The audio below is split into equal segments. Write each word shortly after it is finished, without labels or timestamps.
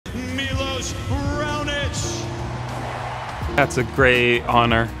Raonic. That's a great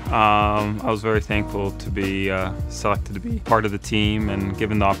honor. I was very thankful to be selected to be part of the team and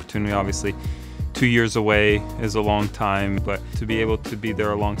given the opportunity. Obviously, 2 years away is a long time, but to be able to be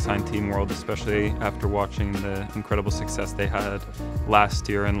there alongside Team World, especially after watching the incredible success they had last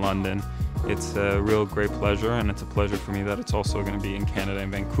year in London, it's a real great pleasure, and it's a pleasure for me that it's also going to be in Canada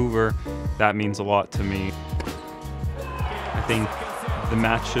and Vancouver. That means a lot to me. I think the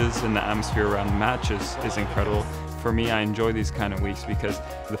matches and the atmosphere around the matches is incredible. For me, I enjoy these kind of weeks because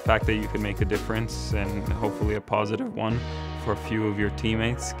the fact that you can make a difference, and hopefully a positive one, for a few of your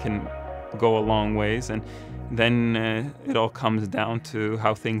teammates can go a long ways. And then it all comes down to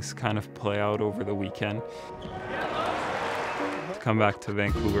how things kind of play out over the weekend. To come back to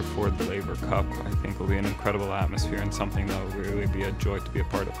Vancouver for the Laver Cup, I think will be an incredible atmosphere and something that will really be a joy to be a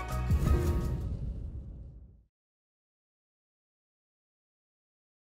part of.